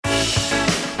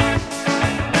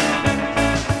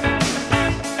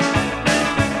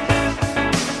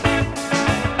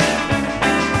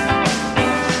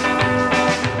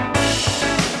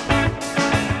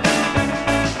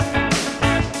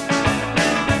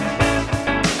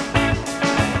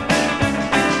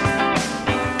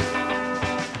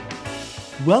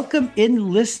Welcome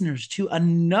in, listeners, to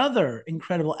another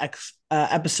incredible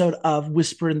episode of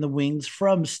Whisper in the Wings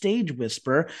from Stage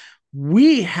Whisper.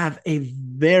 We have a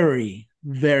very,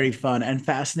 very fun and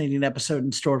fascinating episode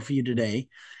in store for you today.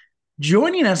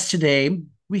 Joining us today,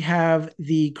 we have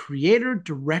the creator,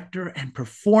 director, and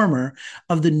performer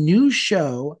of the new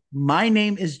show, My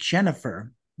Name is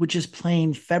Jennifer, which is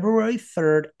playing February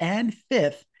 3rd and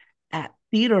 5th at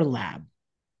Theater Lab.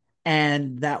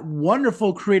 And that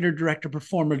wonderful creator, director,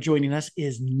 performer joining us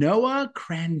is Noah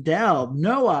Crandell.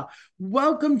 Noah,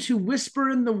 welcome to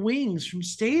Whisper in the Wings from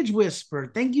Stage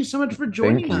Whisper. Thank you so much for Thank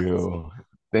joining us. you.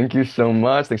 Thank you so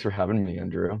much. Thanks for having me,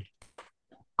 Andrew.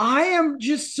 I am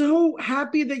just so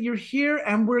happy that you're here,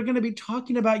 and we're going to be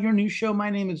talking about your new show,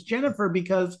 My Name is Jennifer,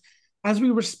 because as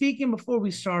we were speaking before we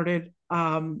started,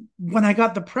 when I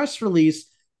got the press release,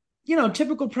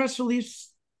 typical press release,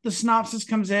 the synopsis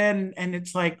comes in and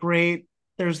it's like, great,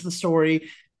 there's the story.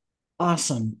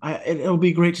 Awesome. It'll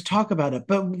be great to talk about it.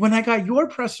 But when I got your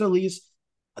press release,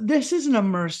 this is an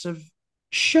immersive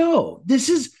show. This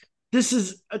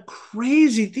is a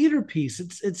crazy theater piece.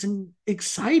 It's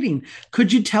exciting.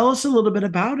 Could you tell us a little bit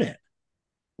about it?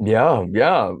 Yeah,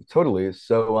 totally.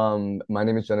 My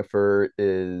name is Jennifer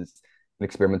is an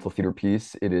experimental theater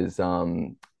piece. It is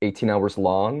 18 hours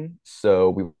long. So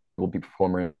we will be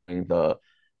performing the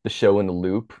show in the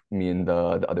loop, me and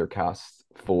the other cast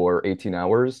for 18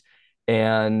 hours.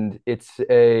 And it's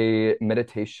a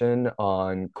meditation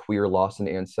on queer loss and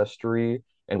ancestry.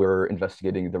 And we're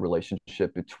investigating the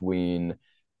relationship between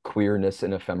queerness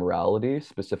and ephemerality,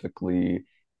 specifically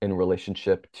in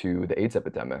relationship to the AIDS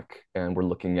epidemic. And we're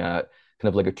looking at kind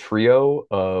of like a trio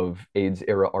of AIDS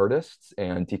era artists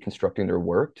and deconstructing their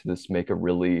work to just make a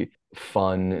really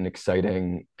fun and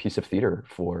exciting piece of theater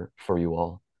for you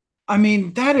all. I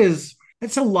mean, that's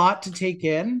a lot to take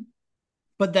in,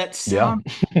 but that Yeah.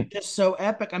 sounds just so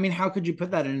epic. I mean, how could you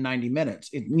put that in 90 minutes?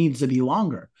 It needs to be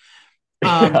longer.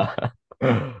 Um,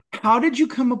 Yeah. how did you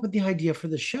come up with the idea for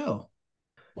the show?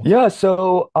 Yeah,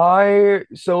 so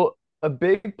a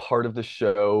big part of the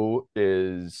show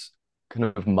is kind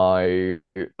of my,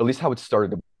 at least how it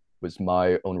started was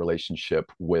my own relationship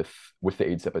with the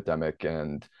AIDS epidemic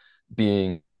and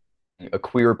being a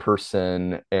queer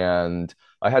person. And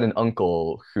I had an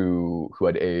uncle who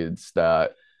had AIDS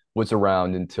that was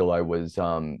around until I was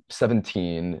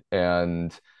 17.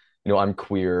 And I'm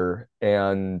queer.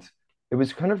 And it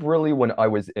was kind of really when I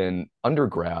was in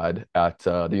undergrad at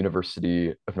the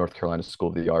University of North Carolina School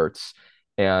of the Arts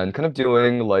and kind of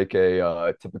doing like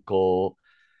a typical,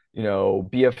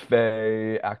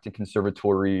 BFA, acting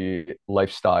conservatory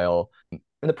lifestyle. And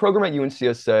the program at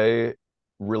UNCSA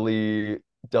really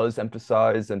does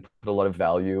emphasize and put a lot of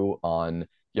value on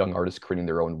young artists creating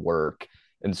their own work.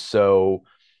 And so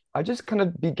I just kind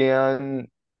of began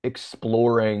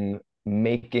exploring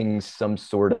making some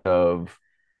sort of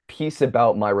piece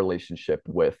about my relationship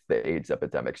with the AIDS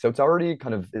epidemic. So it's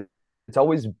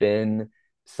always been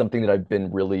something that I've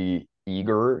been really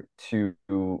eager to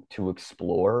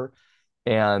explore.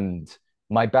 And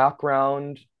my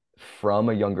background from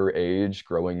a younger age,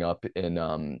 growing up in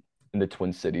the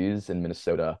Twin Cities in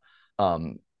Minnesota,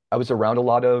 um, I was around a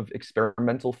lot of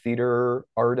experimental theater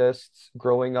artists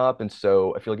growing up, and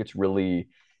so I feel like it's really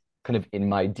kind of in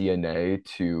my DNA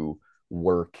to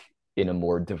work in a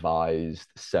more devised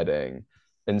setting.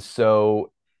 And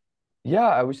so, yeah,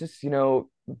 I was just,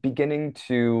 beginning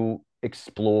to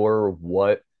explore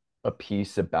what a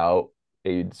piece about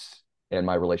AIDS and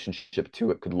my relationship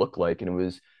to it could look like. And it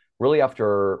was really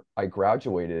after I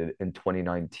graduated in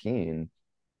 2019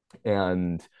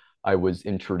 and I was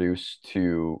introduced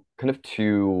to kind of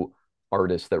two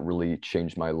artists that really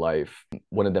changed my life.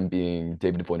 One of them being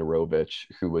David Wojnarowicz,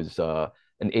 who was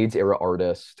an AIDS era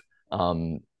artist,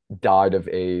 um, died of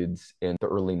AIDS in the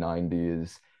early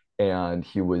 90s, and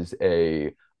he was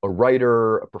a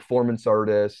writer, a performance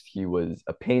artist. He was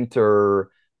a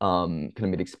painter, kind of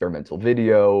made experimental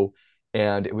video.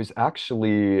 And it was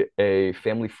actually a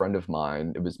family friend of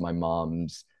mine. It was my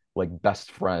mom's like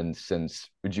best friend since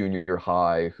junior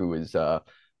high, who is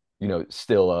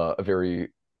still a very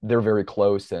they're very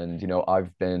close, and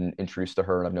I've been introduced to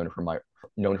her and I've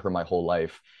known her my whole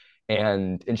life,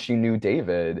 and she knew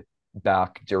David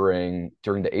back during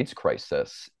the AIDS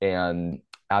crisis, and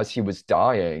as he was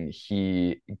dying,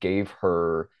 he gave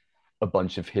her a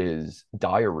bunch of his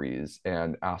diaries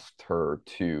and asked her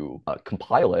to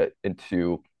compile it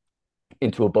into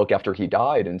a book after he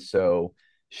died. And so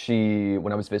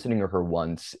when I was visiting her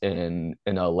once in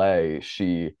LA,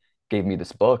 she gave me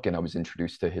this book and I was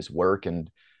introduced to his work, and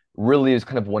really is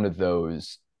kind of one of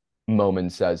those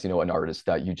moments as, an artist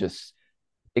that you just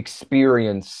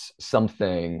experience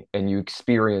something and you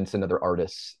experience another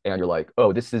artist and you're like,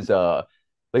 oh, this is a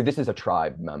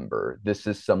tribe member. This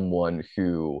is someone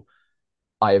who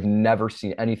I have never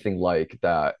seen anything like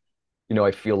that.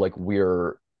 I feel like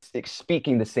we're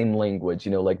speaking the same language,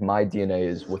 like my DNA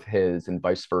is with his and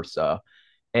vice versa.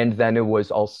 And then it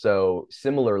was also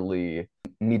similarly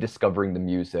me discovering the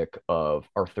music of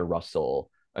Arthur Russell,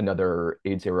 another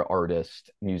AIDS era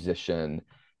artist, musician.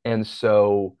 And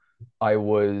so I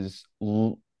was,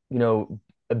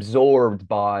 absorbed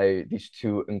by these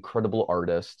two incredible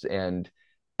artists. And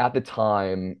at the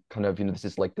time, kind of, this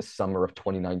is like the summer of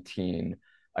 2019,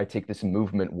 I take this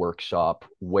movement workshop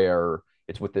where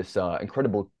it's with this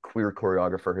incredible queer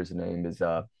choreographer. His name is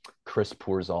Chris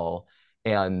Purzal.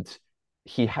 And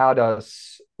he had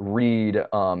us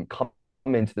come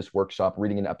into this workshop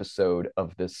reading an episode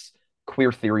of this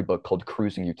queer theory book called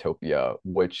Cruising Utopia,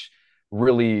 which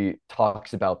really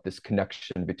talks about this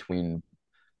connection between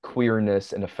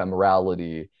queerness and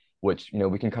ephemerality, which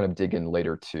we can kind of dig in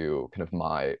later to kind of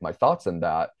my thoughts on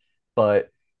that. But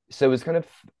so it was kind of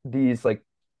these like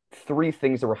three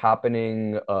things that were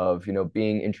happening of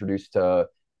being introduced to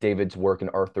David's work and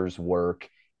Arthur's work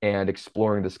and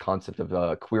exploring this concept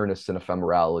of queerness and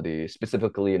ephemerality,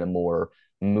 specifically in a more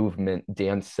movement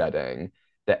dance setting,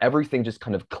 that everything just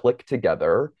kind of clicked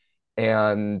together.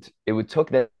 And it would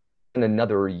took then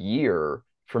another year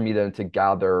for me then to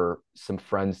gather some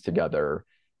friends together.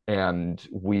 And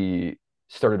we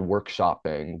started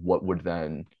workshopping what would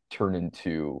then turn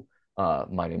into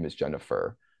My Name is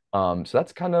Jennifer. So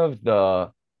that's kind of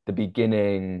the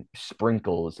beginning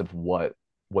sprinkles of what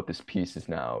this piece is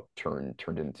now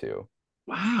turned into.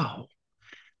 Wow.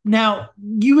 Now,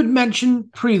 you had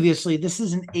mentioned previously this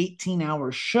is an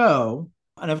 18-hour show.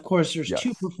 And of course, there's two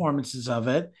Yes. performances of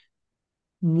it.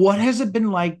 What has it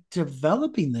been like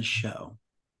developing this show?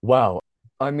 Wow.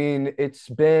 I mean, it's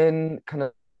been kind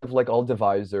of like all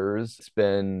devisers. It's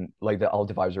been like that all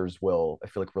devisers will, I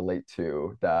feel like, relate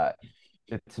to that.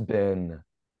 It's been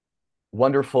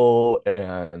wonderful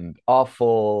and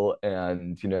awful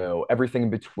and everything in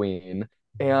between.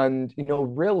 And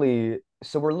really,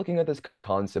 so we're looking at this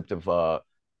concept of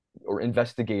or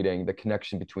investigating the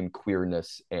connection between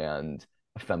queerness and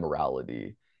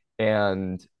ephemerality.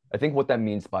 And I think what that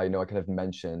means by, I kind of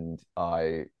mentioned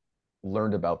I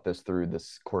learned about this through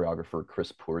this choreographer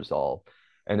Chris Purzal,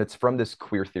 and it's from this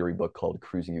queer theory book called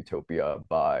Cruising Utopia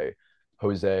by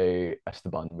Jose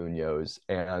Esteban Munoz.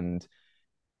 And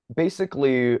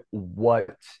basically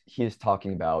what he is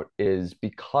talking about is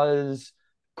because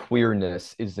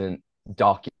queerness isn't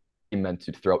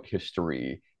documented throughout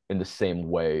history in the same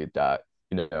way that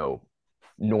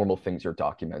normal things are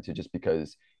documented, just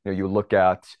because you look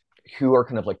at who are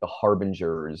kind of like the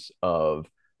harbingers of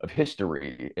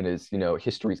history, and is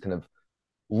history is kind of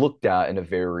looked at in a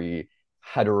very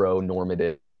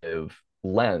heteronormative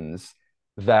lens,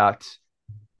 that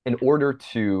in order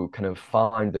to kind of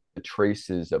find the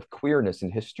traces of queerness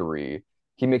in history,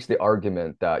 he makes the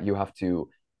argument that you have to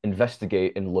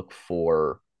investigate and look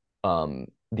for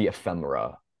the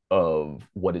ephemera of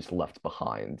what is left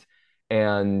behind.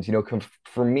 And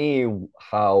for me,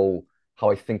 how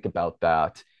I think about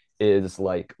that is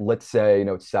like, let's say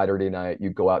it's Saturday night, you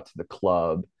go out to the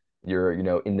club, you're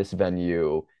in this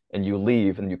venue, and you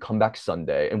leave, and you come back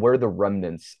Sunday, and what are the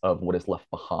remnants of what is left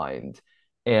behind?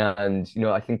 And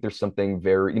I think there's something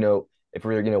very, if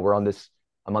we're we're on this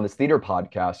I'm on this theater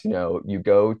podcast, you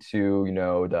go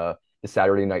to the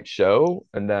Saturday night show,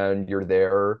 and then you're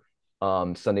there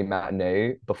Sunday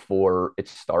matinee before it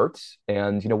starts,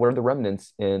 and what are the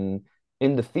remnants in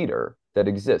the theater that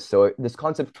exists? So this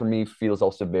concept for me feels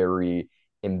also very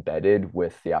embedded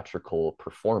with theatrical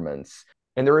performance.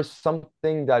 And there is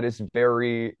something that is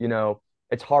very,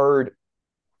 it's hard,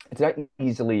 it's not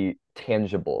easily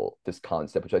tangible, this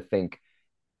concept, which I think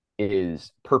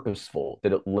is purposeful,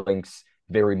 that it links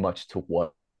very much to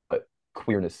what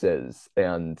queerness is.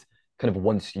 And kind of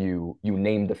once you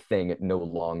name the thing, it no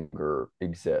longer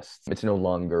exists. It's no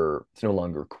longer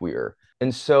queer.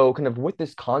 And so kind of with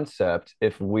this concept,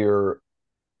 if we're,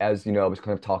 as I was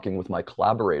kind of talking with my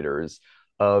collaborators,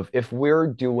 of if we're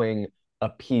doing a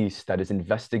piece that is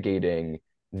investigating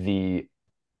the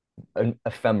an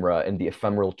ephemera and the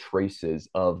ephemeral traces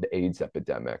of the AIDS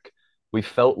epidemic, we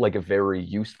felt like a very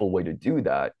useful way to do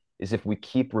that is if we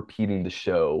keep repeating the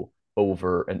show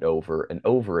over and over and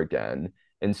over again.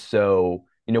 And so,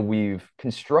 we've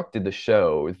constructed the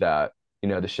show that,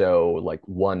 the show, like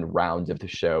one round of the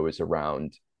show is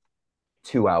around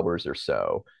 2 hours or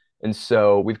so. And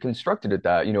so we've constructed it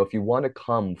that, if you want to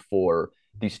come for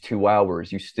these 2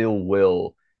 hours, you still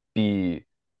will be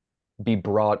be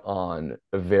brought on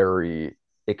a very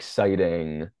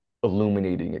exciting,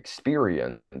 illuminating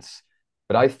experience.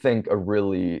 But I think a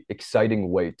really exciting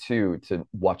way too to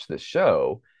watch this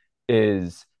show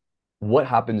is what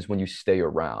happens when you stay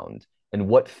around and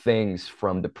what things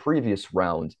from the previous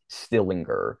round still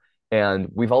linger. And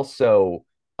we've also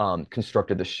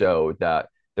constructed the show that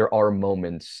there are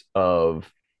moments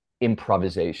of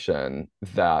improvisation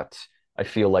that I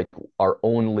feel like are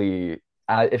only,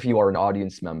 if you are an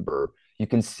audience member, you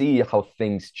can see how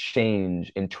things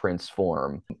change and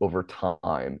transform over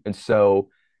time. And so,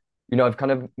 I've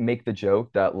kind of make the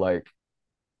joke that like,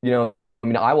 I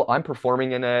mean, I'm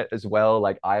performing in it as well.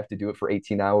 Like I have to do it for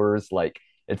 18 hours. Like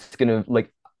it's gonna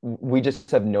like we just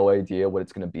have no idea what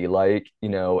it's gonna be like,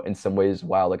 in some ways.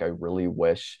 Wow, like I really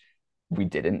wish we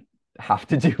didn't have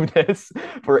to do this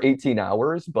for 18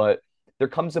 hours, but there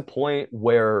comes a point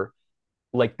where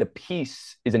like the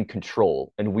piece is in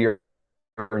control and we're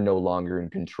no longer in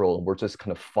control. We're just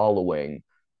kind of following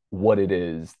what it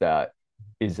is that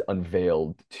is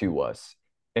unveiled to us.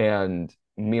 And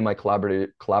me and my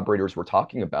collaborators were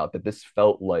talking about that this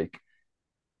felt like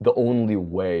the only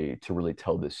way to really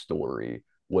tell this story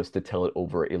was to tell it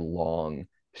over a long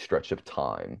stretch of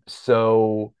time.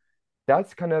 So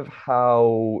that's kind of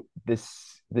how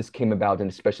this came about, and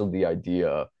especially the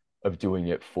idea of doing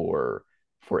it for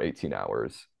 18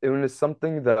 hours. It was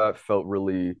something that felt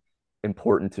really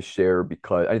important to share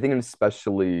because I think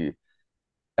especially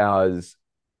as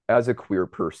a queer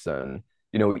person,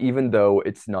 even though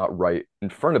it's not right in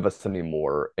front of us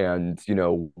anymore, and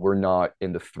we're not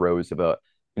in the throes of a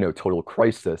total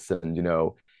crisis, and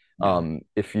Yeah.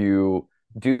 if you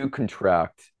do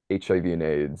contract HIV and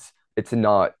AIDS, it's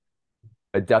not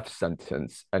a death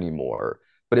sentence anymore,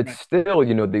 but it's Right.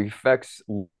 still, the effects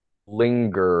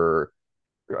linger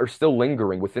are still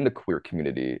lingering within the queer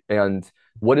community. And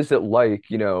what is it like,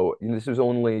 this was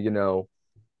only,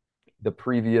 the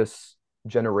previous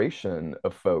generation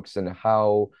of folks, and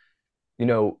how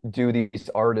do these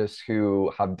artists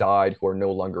who have died, who are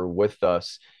no longer with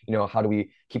us, how do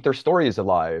we keep their stories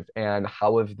alive, and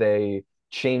how have they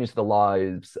changed the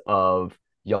lives of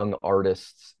young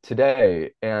artists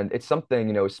today? And it's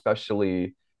something,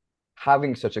 especially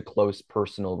having such a close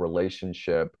personal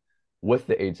relationship with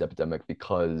the AIDS epidemic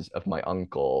because of my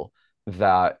uncle,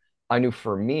 that I knew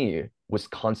for me I was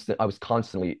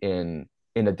constantly in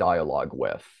a dialogue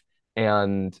with.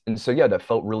 And so yeah, that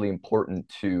felt really important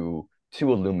to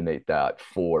illuminate that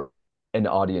for an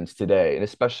audience today. And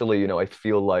especially, I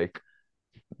feel like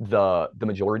the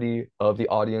majority of the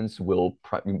audience will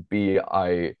be,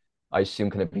 I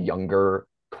assume, kind of younger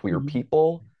queer Mhm.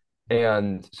 people.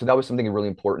 And so that was something really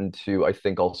important to, I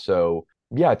think, also,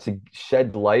 yeah, to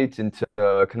shed light and to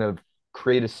kind of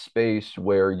create a space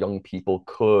where young people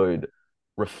could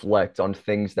reflect on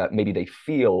things that maybe they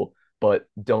feel but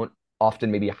don't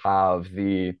often maybe have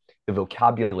the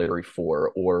vocabulary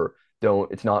for, or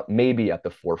don't, it's not maybe at the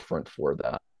forefront for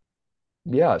them.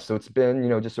 Yeah, so it's been,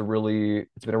 it's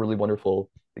been a really wonderful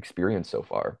experience so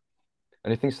far.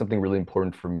 And I think something really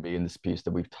important for me in this piece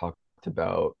that we've talked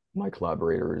about, my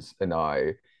collaborators and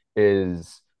I,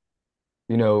 is,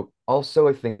 also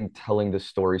I think telling the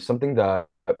story, something that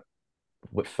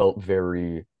what felt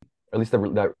very, at least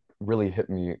that really hit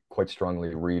me quite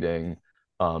strongly reading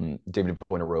David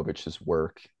Wojnarowicz's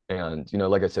work. And,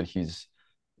 like I said, he's,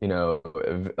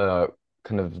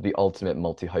 kind of the ultimate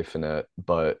multi-hyphenate.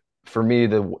 But for me,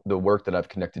 the work that I've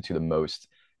connected to the most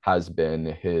has been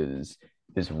his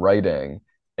writing.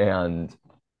 And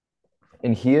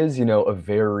he is, a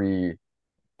very,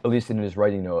 at least in his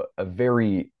writing, a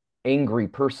very angry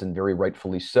person, very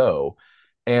rightfully so.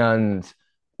 And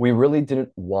we really didn't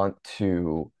want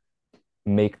to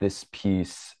make this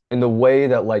piece in the way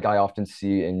that like I often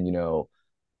see in,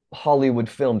 Hollywood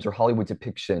films or Hollywood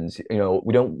depictions.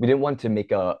 We didn't want to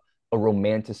make a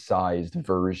romanticized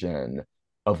version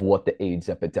of what the AIDS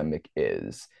epidemic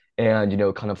is. And,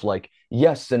 kind of like,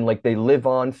 yes, and like they live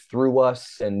on through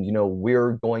us, and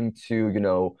we're going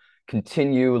to,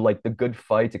 continue like the good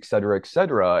fight, et cetera, et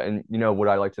cetera. And what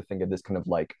I like to think of this kind of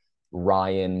like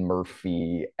Ryan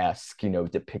Murphy-esque,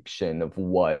 depiction of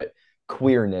what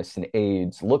queerness and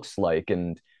AIDS looks like.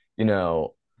 And, you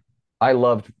know, I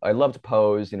loved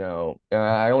Pose.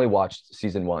 I only watched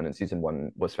season one, and season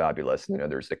one was fabulous.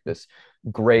 There's like this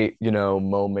great,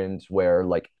 moment where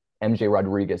like MJ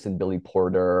Rodriguez and Billy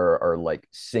Porter are like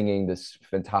singing this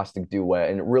fantastic duet,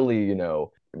 and it really,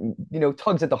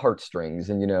 tugs at the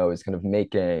heartstrings, and is kind of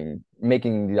making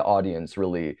the audience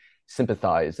really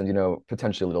sympathize, and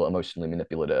potentially a little emotionally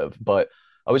manipulative. But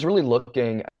I was really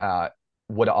looking at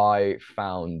what I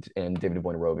found in David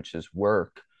Wojnarowicz's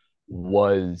work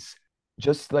was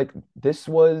just like this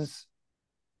was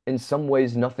in some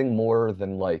ways nothing more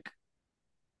than like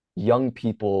young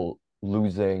people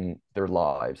losing their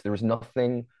lives. There was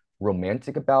nothing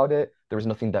romantic about it. There was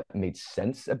nothing that made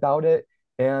sense about it.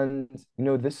 And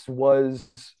this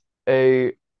was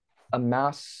a a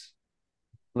mass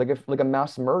like a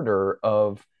mass murder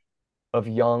of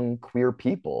young queer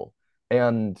people.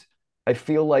 And I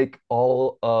feel like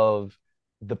all of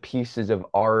the pieces of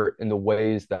art and the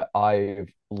ways that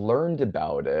I've learned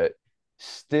about it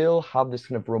still have this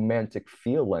kind of romantic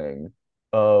feeling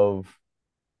of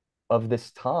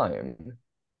this time.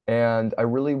 And I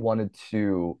really wanted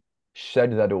to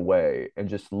shed that away and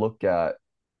just look at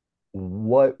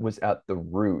what was at the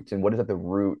root and what is at the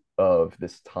root of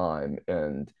this time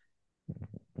and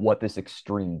what this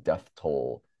extreme death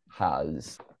toll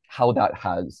has, how that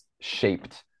has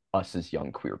shaped us as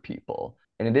young queer people.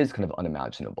 And it is kind of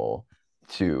unimaginable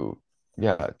to,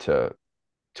 yeah, to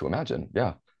imagine.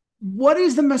 Yeah. What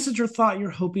is the message or thought you're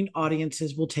hoping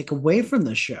audiences will take away from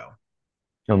the show?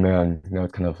 Oh man,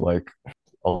 it's kind of like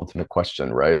ultimate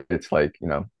question, right? It's like,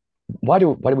 why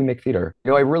do we make theater?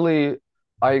 I wanted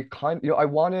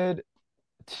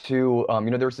to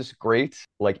there's this great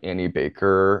like Annie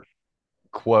Baker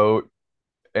quote,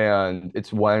 and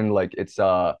it's when like it's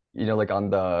like on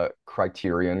the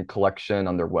Criterion Collection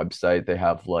on their website they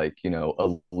have like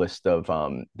a list of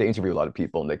they interview a lot of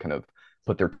people and they kind of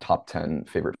put their top 10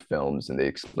 favorite films and they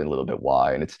explain a little bit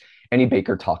why, and it's Annie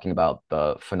Baker talking about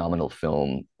the phenomenal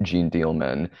film Jeanne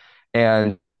Dielman,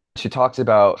 and she talks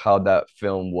about how that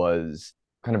film was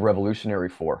kind of revolutionary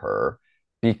for her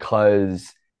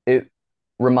because it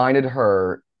reminded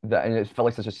her that, and it felt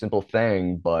like such a simple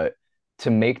thing, but to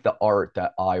make the art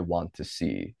that I want to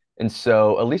see. And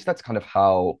so at least that's kind of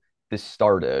how this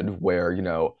started, where,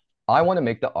 I want to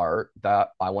make the art that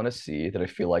I want to see that I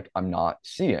feel like I'm not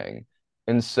seeing.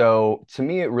 And so to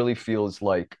me, it really feels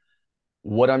like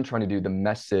what I'm trying to do, the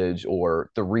message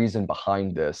or the reason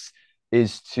behind this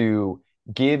is to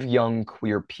give young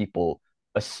queer people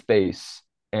a space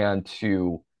and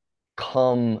to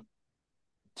come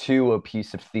to a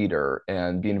piece of theater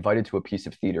and be invited to a piece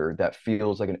of theater that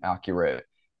feels like an accurate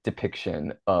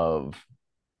depiction of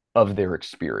their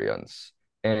experience.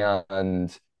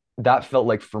 And that felt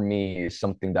like for me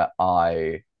something that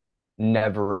I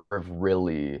never have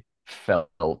really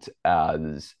felt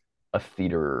as a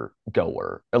theater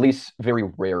goer. At least very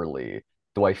rarely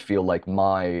do I feel like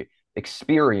my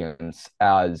experience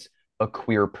as a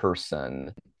queer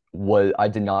person was, I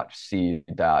did not see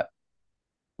that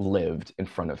lived in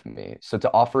front of me. So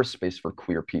to offer space for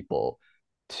queer people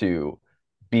to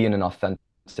be in an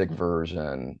authentic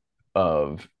version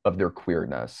of their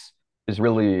queerness is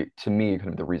really, to me, kind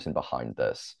of the reason behind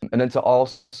this. And then to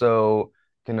also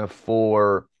kind of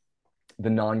for the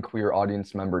non-queer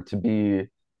audience member to be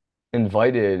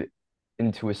invited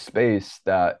into a space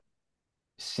that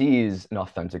sees an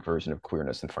authentic version of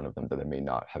queerness in front of them that they may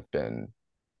not have been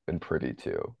privy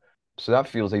to. So that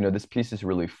feels like, this piece is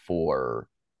really for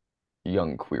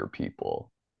young queer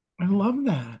people. I love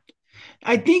that.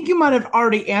 I think you might have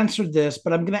already answered this,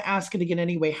 but I'm going to ask it again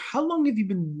anyway. How long have you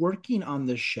been working on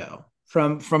this show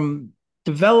from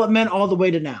development all the way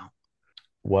to now?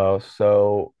 Well,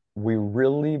 so we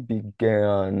really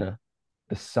began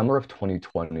the summer of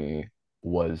 2020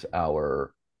 was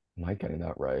our, am I getting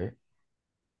that right?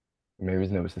 Maybe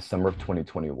no, it was the summer of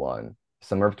 2021.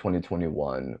 Summer of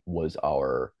 2021 was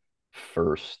our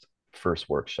first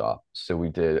workshop. So we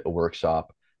did a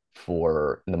workshop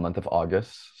for the month of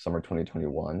August, summer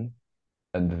 2021.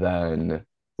 And then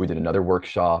we did another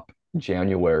workshop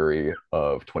January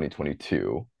of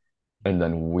 2022. And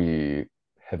then we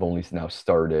have only now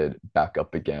started back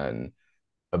up again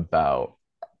about,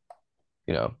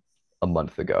 you know, a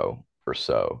month ago or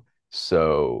so.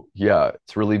 So yeah,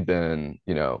 it's really been,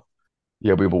 yeah,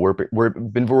 we've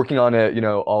been working on it,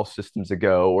 all systems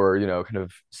ago, or, kind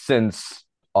of since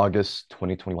August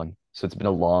 2021. So it's been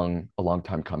a long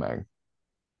time coming.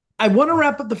 I want to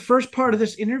wrap up the first part of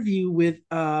this interview with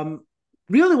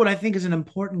really what I think is an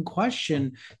important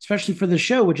question, especially for the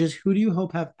show, which is who do you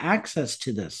hope have access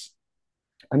to this?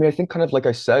 I mean, I think kind of like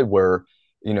I said, where,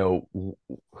 you know,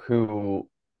 who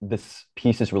this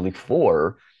piece is really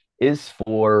for is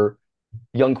for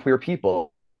young queer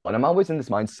people. And I'm always in this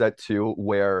mindset too,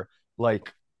 where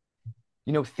like,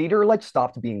 theater like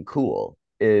stopped being cool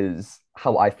is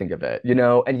how I think of it,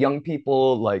 and young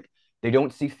people like they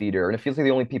don't see theater, and it feels like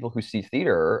the only people who see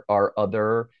theater are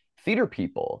other theater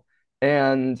people.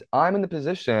 And I'm in the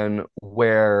position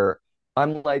where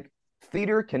I'm like,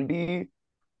 theater can be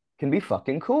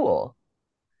fucking cool.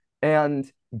 And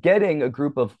getting a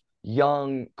group of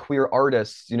young queer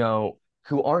artists,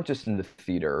 who aren't just in the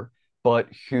theater, but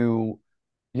who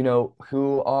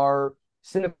are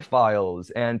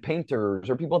cinephiles and painters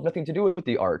or people have nothing to do with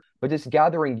the art, but just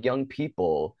gathering young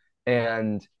people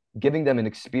and giving them an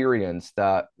experience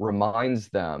that reminds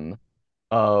them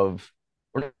of,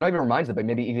 or not even reminds them, but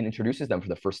maybe even introduces them for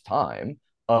the first time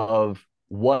of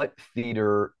what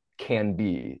theater can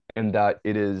be, and that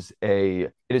it is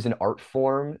an art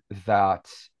form that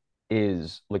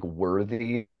is like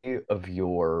worthy of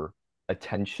your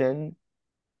attention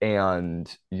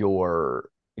and your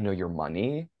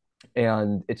money,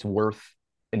 and it's worth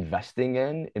investing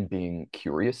in and being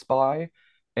curious by.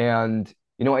 And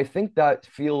I think that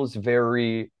feels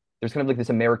very, there's kind of like this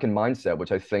American mindset,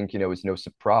 which I think is no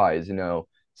surprise.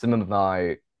 Some of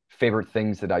my favorite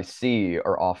things that I see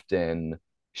are often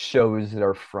shows that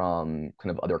are from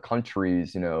kind of other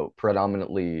countries,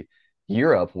 predominantly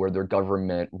Europe, where their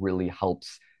government really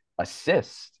helps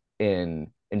assist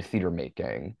in theater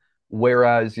making.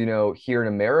 Whereas, here in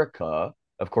America,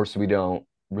 of course, we don't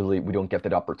get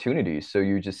that opportunity. So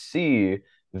you just see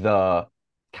the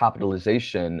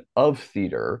capitalization of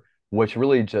theater, which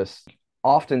really just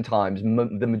oftentimes,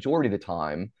 the majority of the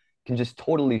time, can just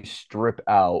totally strip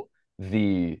out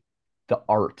the the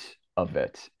art of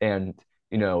it, and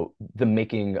the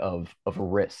making of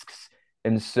risks.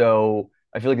 And so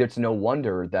I feel like it's no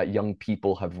wonder that young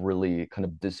people have really kind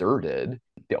of deserted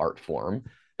the art form.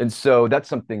 And so that's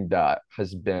something that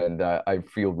I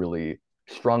feel really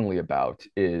strongly about,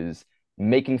 is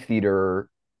making theater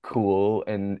cool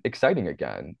and exciting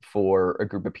again for a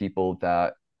group of people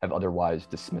that have otherwise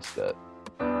dismissed it.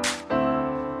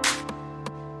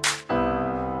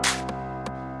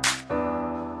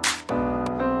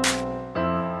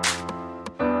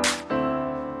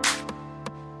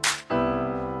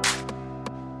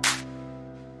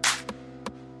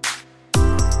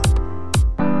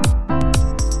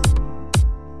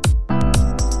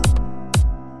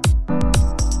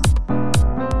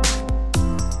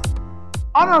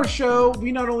 On our show,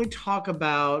 we not only talk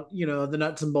about, the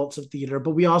nuts and bolts of theater,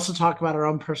 but we also talk about our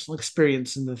own personal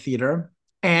experience in the theater.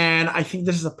 And I think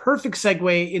this is a perfect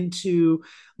segue into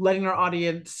letting our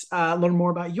audience learn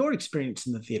more about your experience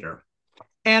in the theater.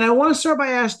 And I want to start by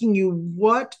asking you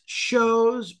what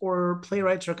shows or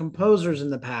playwrights or composers in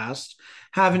the past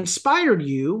have inspired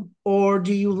you or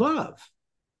do you love?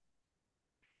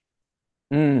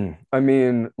 I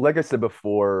mean, like I said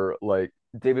before, like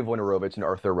David Wojnarowicz and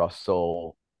Arthur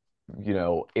Russell,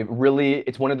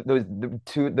 it's one of those,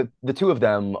 the two of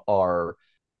them are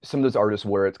some of those artists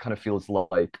where it kind of feels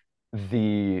like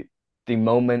the the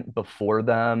moment before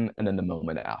them and then the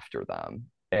moment after them,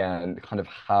 and kind of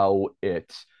how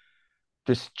it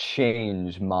just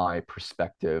changed my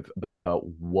perspective about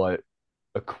what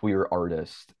queer art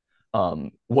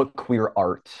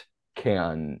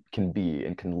can be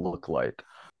and can look like.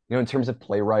 In terms of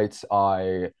playwrights,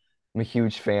 I'm a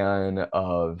huge fan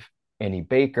of Annie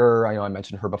Baker. I know I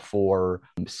mentioned her before.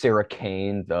 Sarah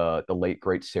Kane, the late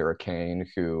great Sarah Kane,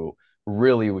 who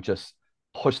really would just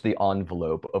push the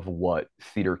envelope of what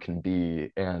theater can be.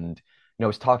 And I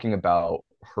was talking about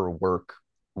her work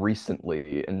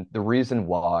recently, and the reason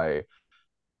why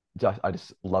I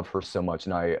just love her so much,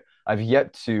 and I've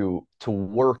yet to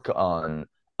work on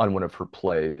one of her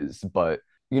plays, but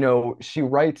she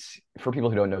writes, for people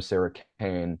who don't know Sarah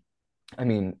Kane, I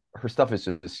mean, her stuff is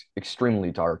just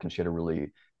extremely dark, and she had a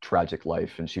really tragic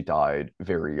life, and she died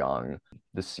very young.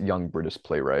 This young British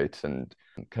playwright, and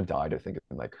kind of died, I think,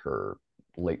 in like her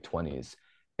late 20s.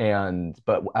 And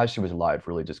but as she was alive,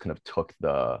 really just kind of took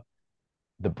the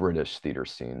British theater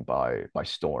scene by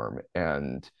storm.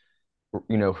 And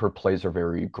her plays are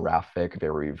very graphic,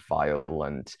 very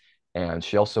violent, and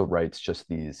she also writes just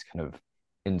these kind of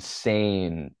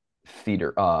insane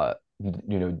theater,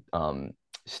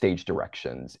 stage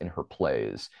directions in her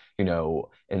plays,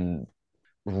 and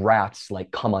rats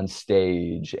like come on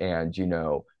stage and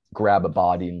grab a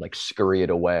body and like scurry it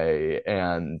away.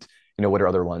 And what are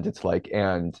other ones? It's like,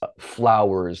 and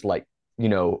flowers like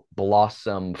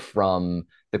blossom from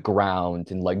the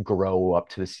ground and like grow up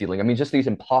to the ceiling. I mean, just these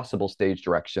impossible stage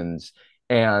directions.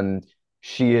 And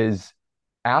she is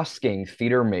asking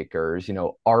theater makers,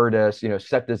 artists,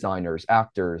 set designers,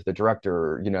 actors, the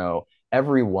director,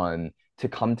 everyone to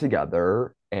come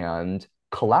together and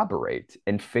collaborate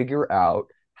and figure out,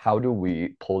 how do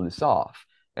we pull this off?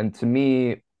 And to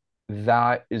me,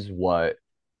 that is what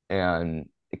an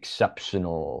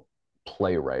exceptional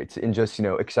playwright and just,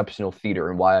 exceptional theater,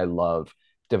 and why I love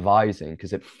devising,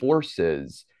 because it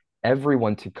forces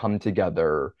everyone to come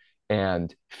together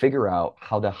and figure out,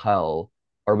 how the hell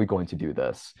are we going to do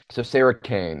this? So Sarah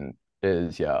Kane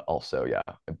is, yeah, also, yeah,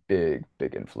 a big,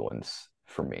 big influence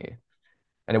for me.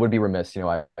 And it would be remiss,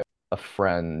 a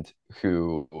friend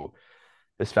who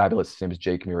is fabulous. His name is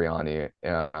Jake Miriani,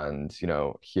 and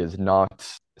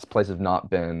his plays have not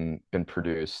been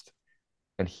produced,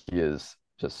 and he is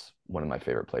just one of my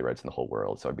favorite playwrights in the whole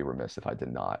world. So I'd be remiss if I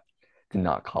did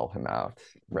not call him out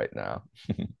right now.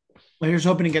 Well, here's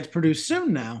hoping it gets produced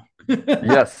soon now.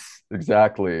 Yes,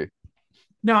 exactly.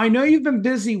 Now, I know you've been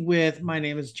busy with My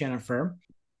Name is Jennifer,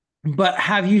 but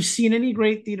have you seen any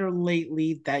great theater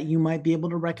lately that you might be able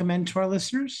to recommend to our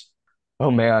listeners?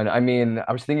 Oh man, I mean,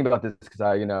 I was thinking about this because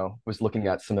I, was looking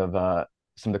at some of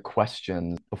the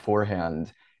questions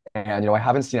beforehand, and I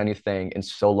haven't seen anything in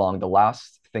so long. The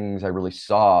last things I really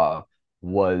saw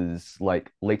was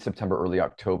like late September, early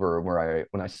October,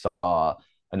 when I saw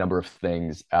a number of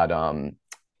things at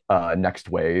Next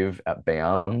Wave at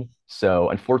BAM. So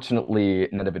unfortunately,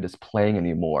 none of it is playing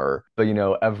anymore. But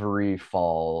every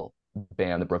fall,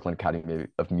 BAM, the Brooklyn Academy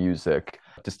of Music,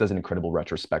 just does an incredible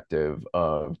retrospective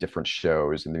of different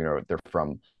shows, and they're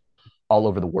from all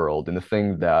over the world. And the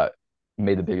thing that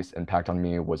made the biggest impact on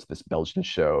me was this Belgian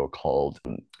show called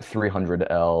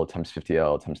 300L times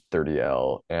 50L times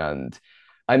 30L. And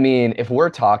I mean, if we're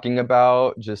talking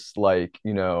about just like,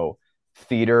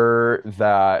 theater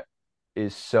that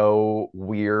is so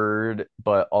weird,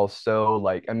 but also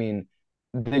like, I mean,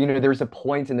 there's a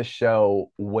point in the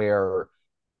show where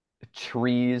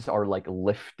trees are like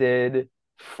lifted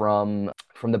from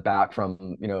the back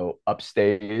from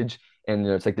upstage, and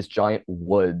it's like this giant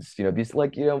woods, these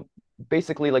like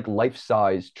basically like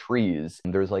life-size trees.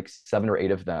 And there's like seven or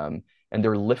eight of them, and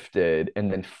they're lifted and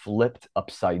then flipped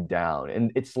upside down,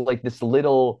 and it's like this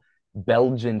little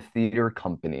Belgian theater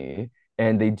company,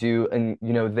 and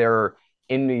they're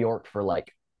in New York for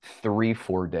like 3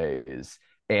 4 days,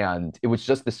 and it was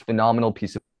just this phenomenal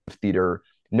piece of theater.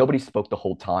 Nobody spoke the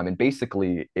whole time, and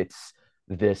basically it's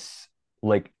this,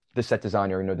 like, the set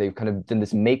designer, they've kind of done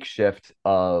this makeshift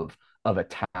of a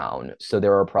town. So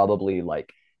there are probably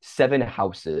like 7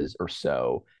 houses or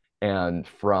so, and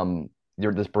from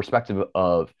this perspective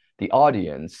of the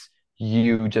audience,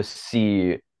 you just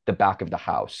see the back of the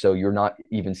house, so you're not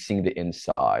even seeing the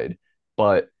inside.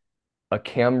 But a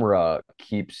camera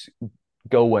keeps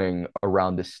going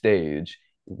around the stage,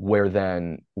 where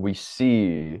then we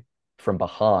see from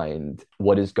behind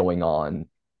what is going on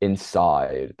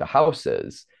inside the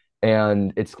houses.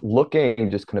 And it's looking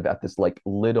just kind of at this like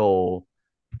little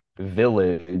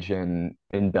village in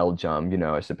Belgium,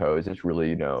 I suppose. It's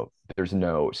really, there's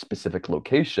no specific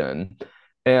location.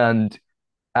 And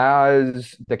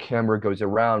as the camera goes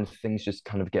around, things just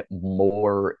kind of get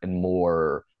more and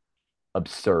more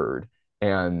absurd.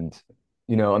 And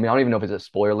I mean, I don't even know if it's a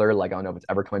spoiler. Like, I don't know if it's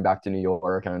ever coming back to New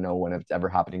York. I don't know when it's ever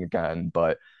happening again.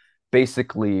 But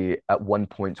basically, at one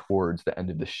point towards the end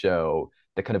of the show,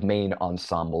 the kind of main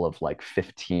ensemble of like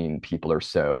 15 people or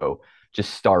so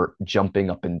just start jumping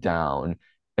up and down.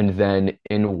 And then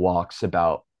in walks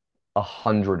about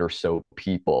 100 or so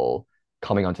people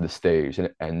coming onto the stage. And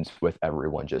it ends with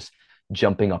everyone just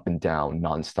jumping up and down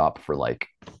nonstop for like,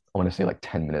 I want to say like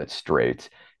 10 minutes straight.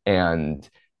 And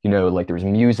like there was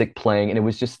music playing, and it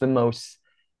was just the most,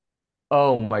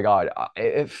 oh my God,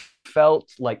 it felt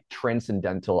like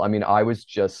transcendental. I mean, I was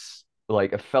just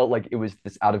like, it felt like it was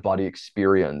this out of body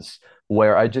experience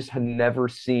where I just had never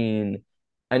seen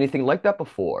anything like that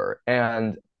before.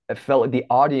 And it felt like the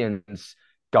audience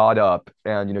got up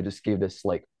and just gave this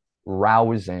like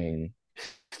rousing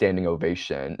standing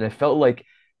ovation. And it felt like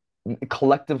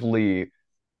collectively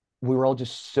we were all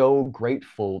just so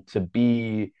grateful to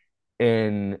be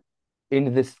in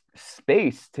this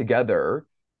space together,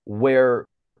 where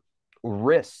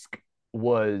risk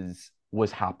was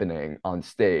happening on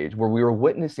stage, where we were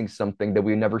witnessing something that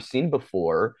we've never seen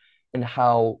before. And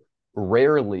how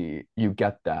rarely you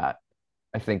get that,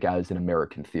 I think, as an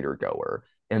American theater goer.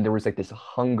 And there was like this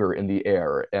hunger in the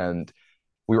air, and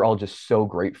we were all just so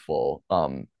grateful.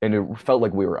 And it felt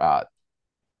like we were at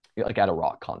a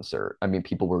rock concert. I mean,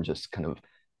 people were just kind of,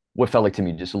 what felt like to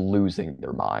me, just losing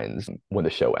their minds when the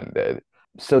show ended.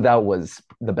 So that was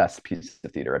the best piece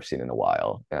of theater I've seen in a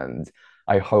while. And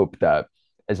I hope that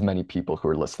as many people who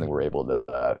are listening were able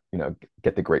to,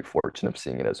 get the great fortune of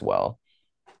seeing it as well.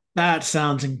 That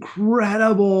sounds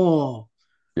incredible.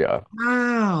 Yeah.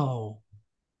 Wow.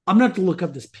 I'm gonna have to look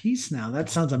up this piece now. That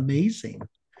sounds amazing.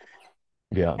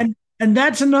 Yeah. And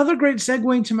that's another great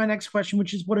segue into my next question,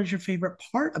 which is, what is your favorite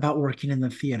part about working in the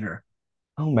theater?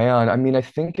 Oh man. I mean, I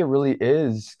think it really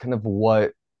is kind of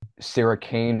what Sarah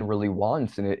Kane really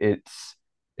wants. And it's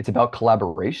about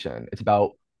collaboration. It's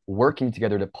about working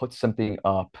together to put something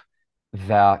up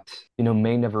that,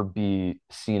 may never be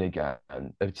seen again.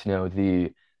 It's,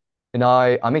 the And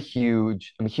I'm a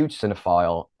huge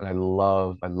cinephile, and I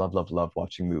love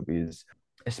watching movies,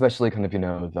 especially kind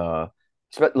of,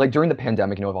 like during the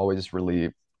pandemic, I've always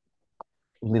really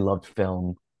loved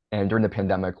film. And during the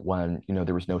pandemic, when,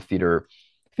 there was no theater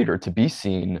to be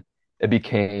seen, it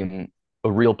became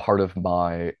a real part of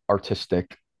my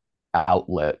artistic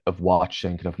outlet of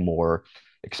watching kind of more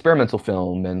experimental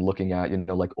film and looking at,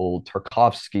 like old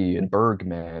Tarkovsky and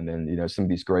Bergman and, some of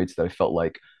these greats that I felt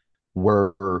like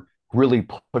were really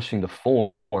pushing the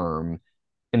form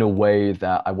in a way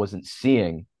that I wasn't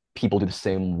seeing people do the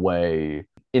same way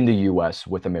in the US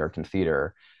with American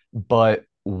theater. But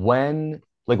when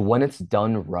it's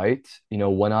done right,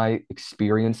 when I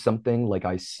experience something like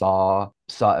I saw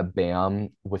a BAM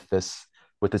with this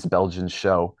Belgian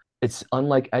show, it's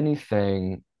unlike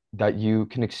anything that you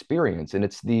can experience. And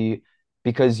it's the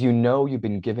because you've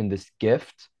been given this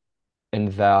gift,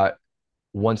 and that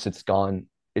once it's gone,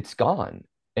 it's gone.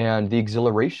 And the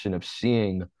exhilaration of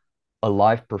seeing a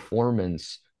live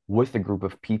performance with a group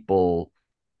of people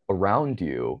around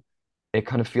you, it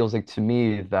kind of feels like to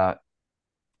me that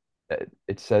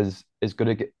it says as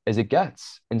good as it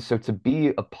gets. And so to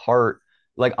be a part,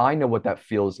 like I know what that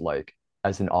feels like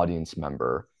as an audience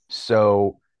member.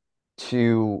 So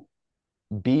to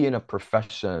be in a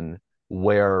profession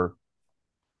where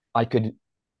I could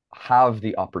have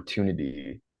the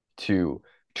opportunity to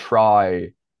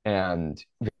try and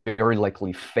very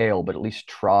likely fail, but at least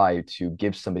try to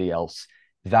give somebody else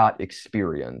that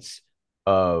experience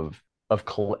of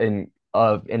in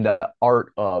the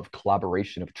art of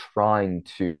collaboration of trying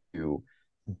to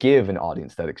give an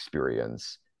audience that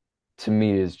experience, to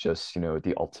me is just,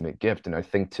 the ultimate gift. And I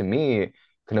think to me,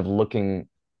 kind of looking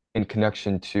in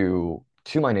connection to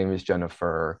My Name is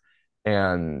Jennifer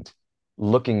and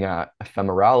looking at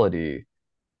ephemerality,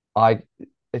 I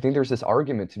I think there's this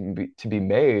argument to be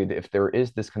made if there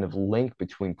is this kind of link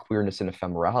between queerness and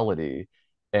ephemerality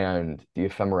and the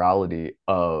ephemerality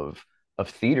of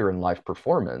theater and live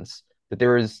performance, that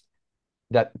there is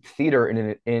that theater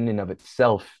in and of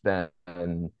itself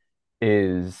then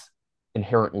is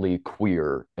inherently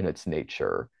queer in its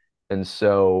nature. And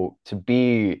so to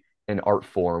be an art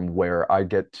form where I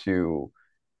get to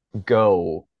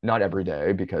go, not every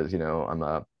day because I'm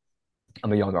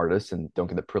a young artist and don't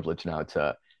get the privilege now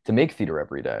to make theater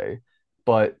every day,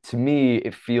 but to me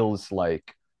it feels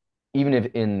like, even if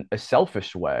in a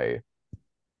selfish way,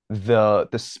 the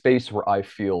space where I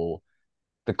feel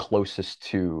the closest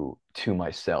to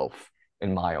myself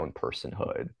in my own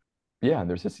personhood. Yeah, and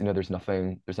there's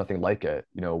nothing like it.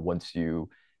 Once you've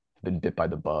been bit by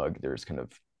the bug, there's kind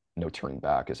of no turning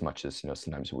back, as much as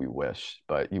sometimes we wish,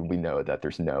 but we know that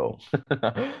there's no there's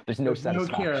no There's no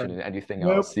satisfaction cure. in anything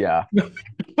else. Nope.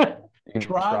 Yeah. You can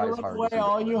Try to try as run hard away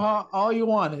as you want. all you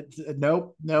want.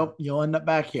 Nope, nope. You'll end up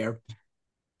back here.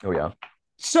 Oh yeah.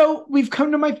 So we've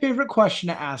come to my favorite question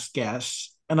to ask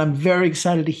guests, and I'm very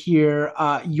excited to hear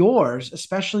yours,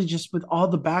 especially just with all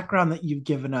the background that you've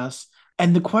given us.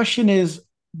 And the question is,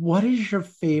 what is your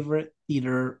favorite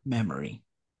theater memory?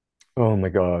 Oh my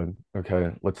God.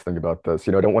 Okay, let's think about this.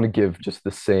 I don't want to give just the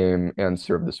same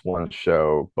answer of this one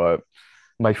show, but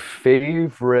my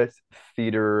favorite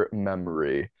theater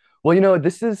memory. Well,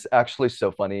 this is actually so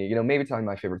funny. Maybe telling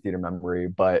my favorite theater memory,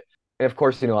 but of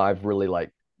course, I've really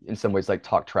like in some ways like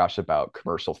talked trash about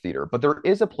commercial theater, but there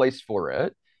is a place for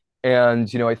it. And,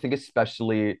 I think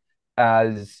especially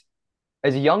as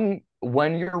as young,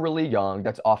 when you're really young,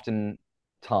 that's often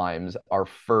times our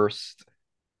first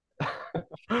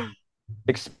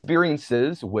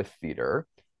experiences with theater.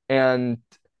 And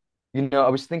I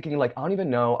was thinking like I don't even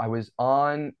know. I was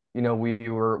on,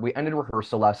 we ended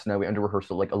rehearsal last night. We ended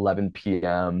rehearsal like 11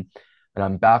 p.m. and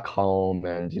I'm back home,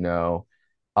 and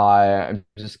I'm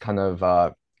just kind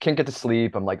of can't get to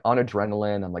sleep. I'm like on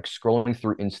adrenaline. I'm like scrolling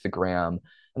through Instagram,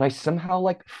 and I somehow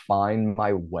like find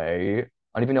my way.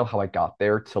 I don't even know how I got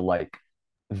there to like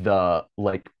the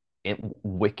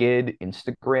Wicked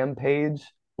Instagram page,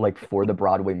 like for the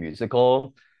Broadway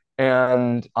musical.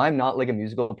 And I'm not like a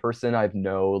musical person. I have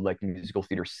no like musical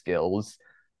theater skills,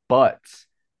 but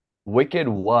Wicked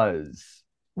was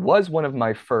one of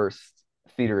my first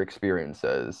theater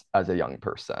experiences as a young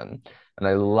person. And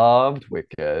I loved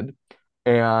Wicked.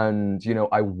 And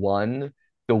I won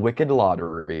the Wicked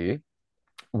lottery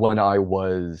when I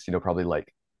was, probably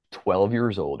like 12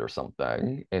 years old or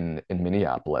something in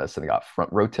Minneapolis, and I got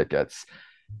front row tickets.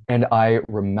 And I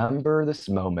remember this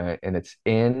moment, and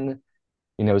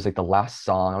it was like the last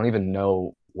song. I don't even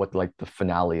know what like the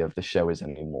finale of the show is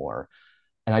anymore.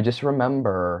 And I just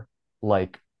remember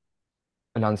like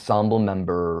an ensemble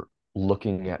member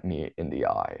looking at me in the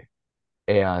eye.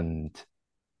 And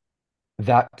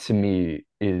that to me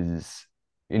is,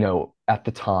 at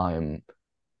the time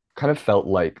kind of felt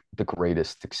like the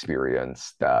greatest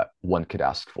experience that one could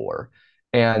ask for.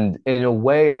 And in a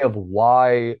way of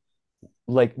why,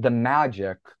 like the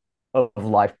magic of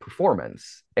live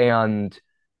performance. And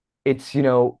it's,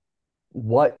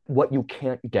 what you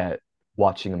can't get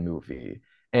watching a movie.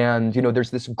 And,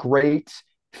 there's this great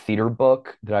theater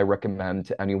book that I recommend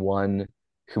to anyone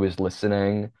who is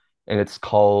listening. And it's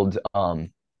called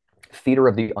Theater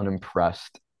of the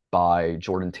Unimpressed by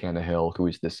Jordan Tannehill, who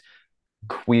is this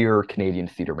queer Canadian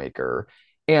theater maker,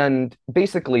 and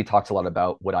basically talks a lot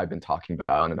about what I've been talking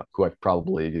about and who I've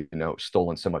probably,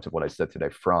 stolen so much of what I said today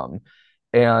from,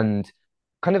 and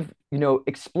kind of,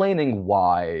 explaining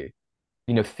why,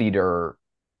 theater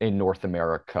in North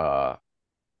America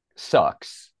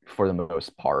sucks for the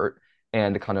most part,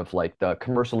 and kind of like the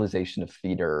commercialization of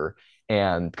theater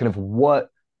and kind of what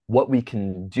we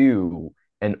can do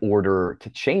in order to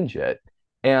change it.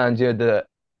 And the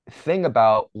thing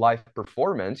about live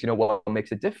performance, what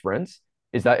makes a difference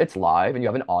is that it's live and you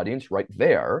have an audience right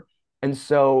there. And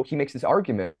so he makes this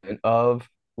argument of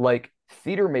like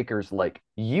theater makers like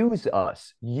use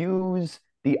us, use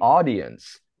the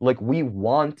audience. Like we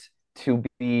want to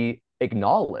be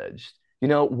acknowledged.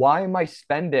 Why am I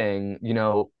spending,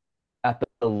 at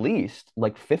the least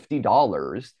like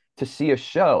 $50 to see a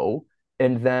show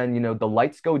and then, the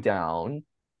lights go down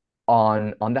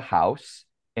on the house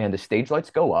and the stage lights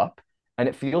go up and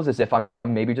it feels as if I'm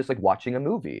maybe just like watching a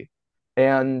movie.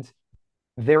 And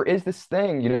there is this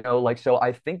thing, like, so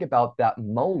I think about that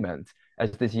moment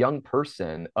as this young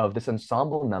person of this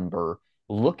ensemble member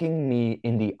looking me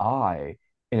in the eye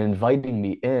and inviting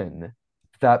me in.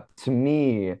 That to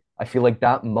me, I feel like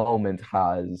that moment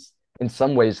has, in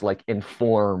some ways, like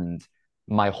informed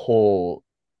my whole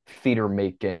theater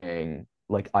making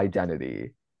like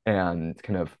identity and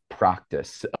kind of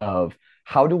practice of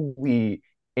how do we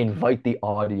invite the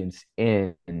audience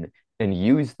in and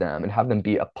use them and have them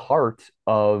be a part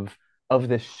of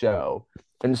this show.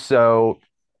 And so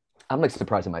I'm like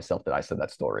surprising myself that I said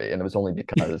that story. And it was only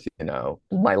because,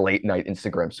 my late night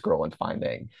Instagram scroll and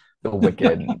finding the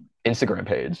Wicked Instagram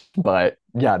page. But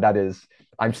yeah,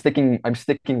 I'm sticking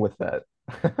with it.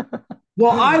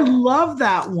 Well, I love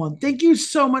that one. Thank you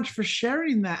so much for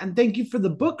sharing that. And thank you for the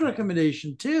book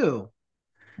recommendation too.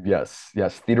 Yes,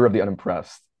 yes. Theater of the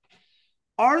Unimpressed.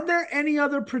 Are there any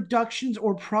other productions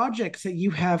or projects that you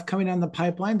have coming on the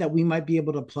pipeline that we might be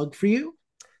able to plug for you?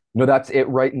 No, that's it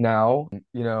right now.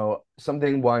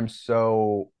 Something why I'm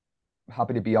so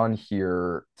happy to be on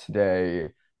here today.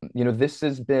 This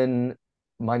has been,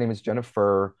 my name is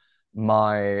Jennifer,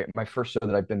 my first show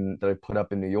that I put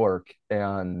up in New York.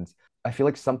 And I feel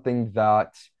like something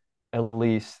that at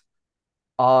least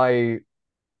I,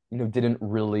 didn't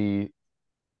really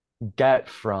get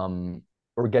from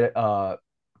or get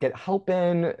help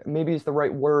in, maybe is the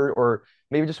right word, or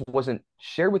maybe just wasn't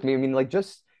shared with me. I mean, like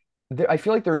just I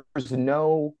feel like there's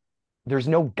no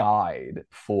guide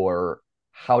for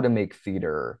how to make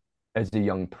theater as a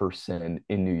young person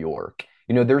in New York.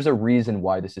 There's a reason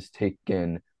why this has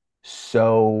taken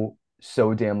so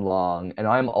damn long. And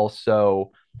I'm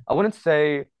also, I wouldn't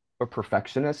say a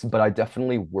perfectionist, but I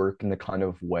definitely work in the kind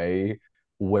of way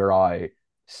where I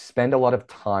spend a lot of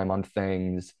time on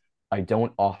things. I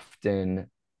don't often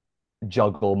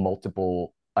juggle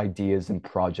multiple ideas and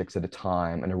projects at a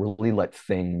time, and I really let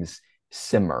things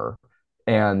simmer.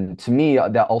 And to me,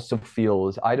 that also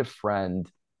feels, I had a friend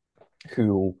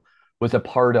who was a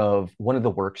part of one of the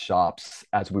workshops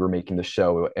as we were making the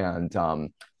show, and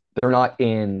they're not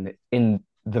in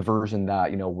the version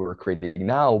that we're creating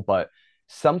now, but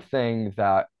something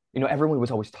that everyone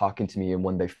was always talking to me. And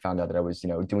when they found out that I was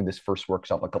doing this first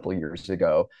workshop a couple of years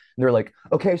ago, and they're like,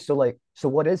 okay, so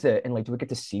what is it, and like do we get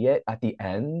to see it at the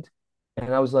end?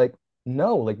 And I was like,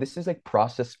 no, like this is like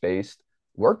process based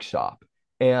workshop.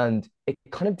 And it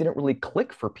kind of didn't really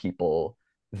click for people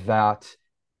that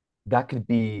that could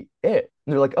be it.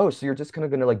 And they're like, oh, so you're just kind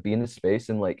of gonna like be in this space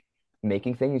and like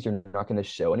making things, you're not gonna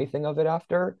show anything of it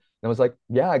after? And I was like,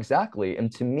 yeah, exactly.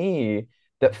 And to me,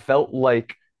 that felt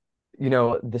like,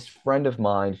 this friend of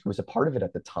mine who was a part of it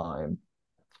at the time,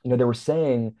 they were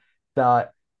saying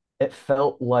that it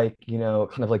felt like,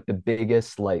 kind of like the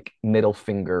biggest like middle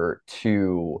finger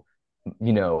to,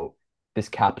 you know, this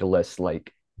capitalist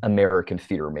like American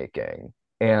theater making.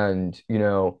 And,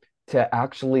 to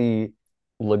actually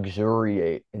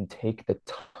luxuriate and take the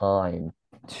time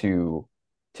to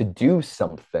do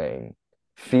something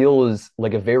feels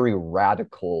like a very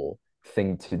radical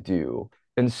thing to do.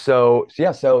 And so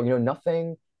yeah, so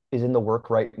nothing is in the work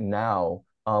right now.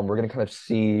 We're gonna kind of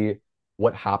see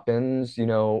what happens,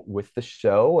 with the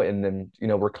show. And then,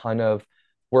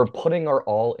 we're putting our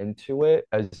all into it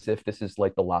as if this is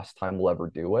like the last time we'll ever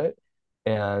do it.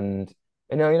 And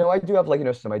I do have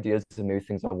like, some ideas and maybe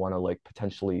things I want to like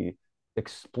potentially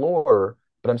explore,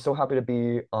 but I'm so happy to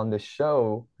be on this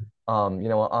show.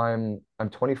 I'm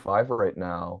 25 right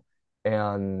now,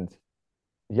 and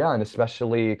yeah, and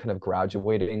especially kind of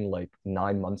graduating like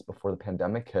 9 months before the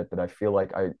pandemic hit, that I feel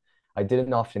like I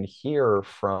didn't often hear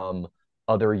from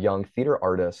other young theater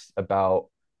artists about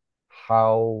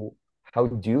how how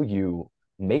do you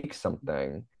make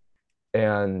something,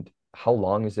 and how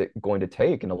long is it going to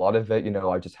take? And a lot of it,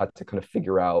 I just had to kind of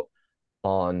figure out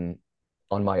on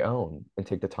my own and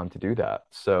take the time to do that.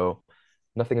 So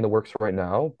nothing in the works right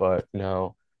now, but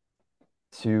to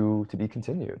be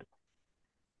continued.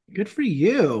 Good for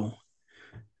you.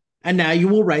 And now you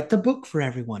will write the book for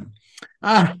everyone.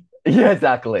 Uh, Yeah,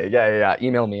 exactly. Yeah.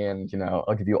 Email me and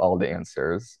I'll give you all the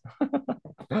answers.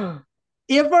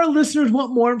 if our listeners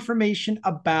want more information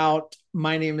about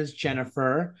My Name is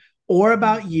Jennifer or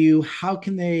about you, how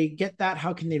can they get that?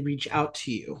 How can they reach out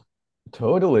to you?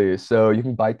 Totally. So you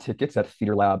can buy tickets at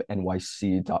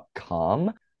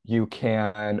theaterlabnyc.com. You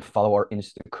can follow our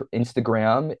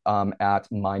Instagram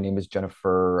at My Name is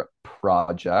Jennifer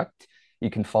Project.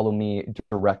 You can follow me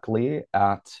directly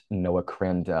at Noah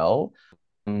Crandell.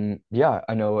 Yeah,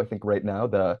 I think right now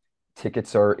the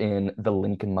tickets are in the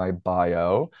link in my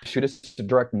bio. Shoot us a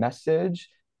direct message.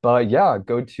 But yeah,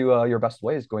 go to your best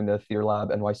ways, going to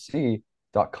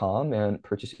theaterlabnyc.com and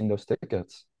purchasing those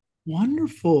tickets.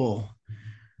 Wonderful.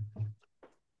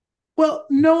 Well,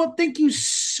 Noah, thank you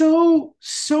so,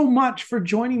 so much for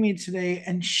joining me today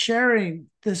and sharing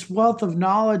this wealth of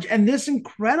knowledge and this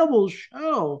incredible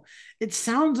show. It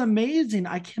sounds amazing.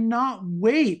 I cannot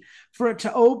wait for it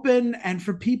to open and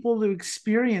for people to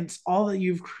experience all that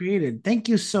you've created. Thank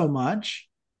you so much.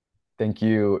 Thank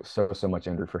you so, so much,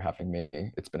 Andrew, for having me.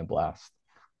 It's been a blast.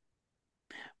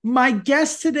 My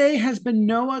guest today has been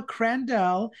Noah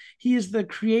Crandell. He is the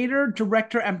creator,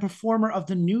 director, and performer of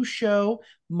the new show,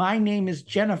 My Name is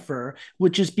Jennifer,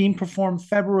 which is being performed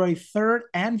February 3rd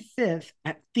and 5th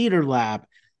at Theater Lab.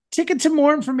 Tickets and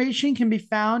more information can be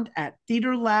found at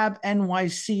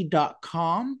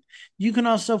theaterlabnyc.com. You can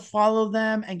also follow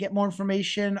them and get more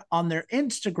information on their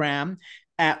Instagram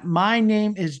at My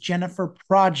Name is Jennifer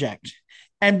Project.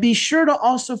 And be sure to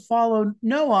also follow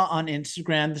Noah on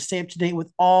Instagram to stay up to date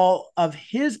with all of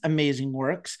his amazing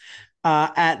works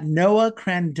at Noah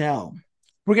Crandell.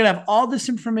 We're going to have all this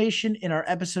information in our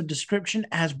episode description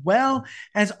as well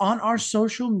as on our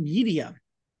social media.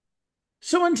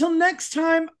 So until next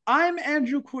time, I'm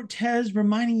Andrew Cortez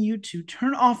reminding you to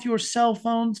turn off your cell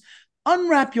phones,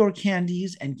 unwrap your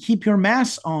candies, and keep your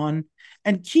masks on,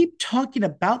 and keep talking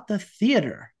about the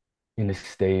theater. In a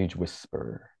stage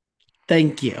whisper.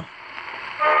 Thank you. Two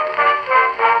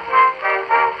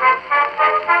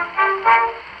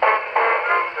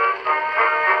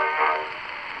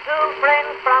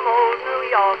friends from old New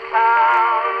York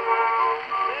town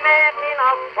met in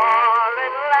a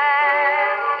foreign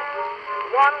land.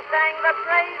 One sang the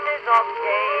praises of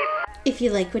Cape. If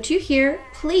you like what you hear,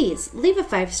 please leave a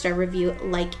 5-star review,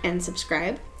 like, and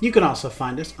subscribe. You can also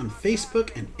find us on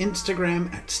Facebook and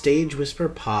Instagram at Stage Whisper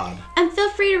Pod. And feel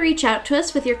free to reach out to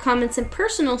us with your comments and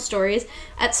personal stories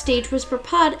at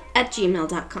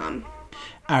stagewhisperpod@gmail.com.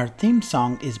 Our theme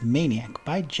song is Maniac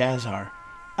by Jazzar.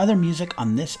 Other music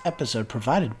on this episode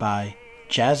provided by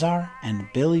Jazzar and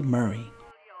Billy Murray.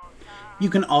 You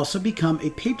can also become a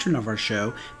patron of our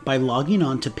show by logging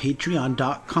on to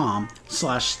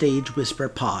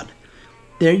patreon.com/stagewhisperpod.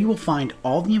 There you will find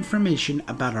all the information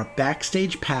about our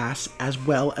backstage pass as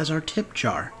well as our tip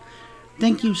jar.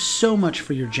 Thank you so much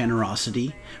for your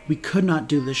generosity. We could not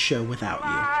do this show without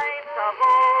you.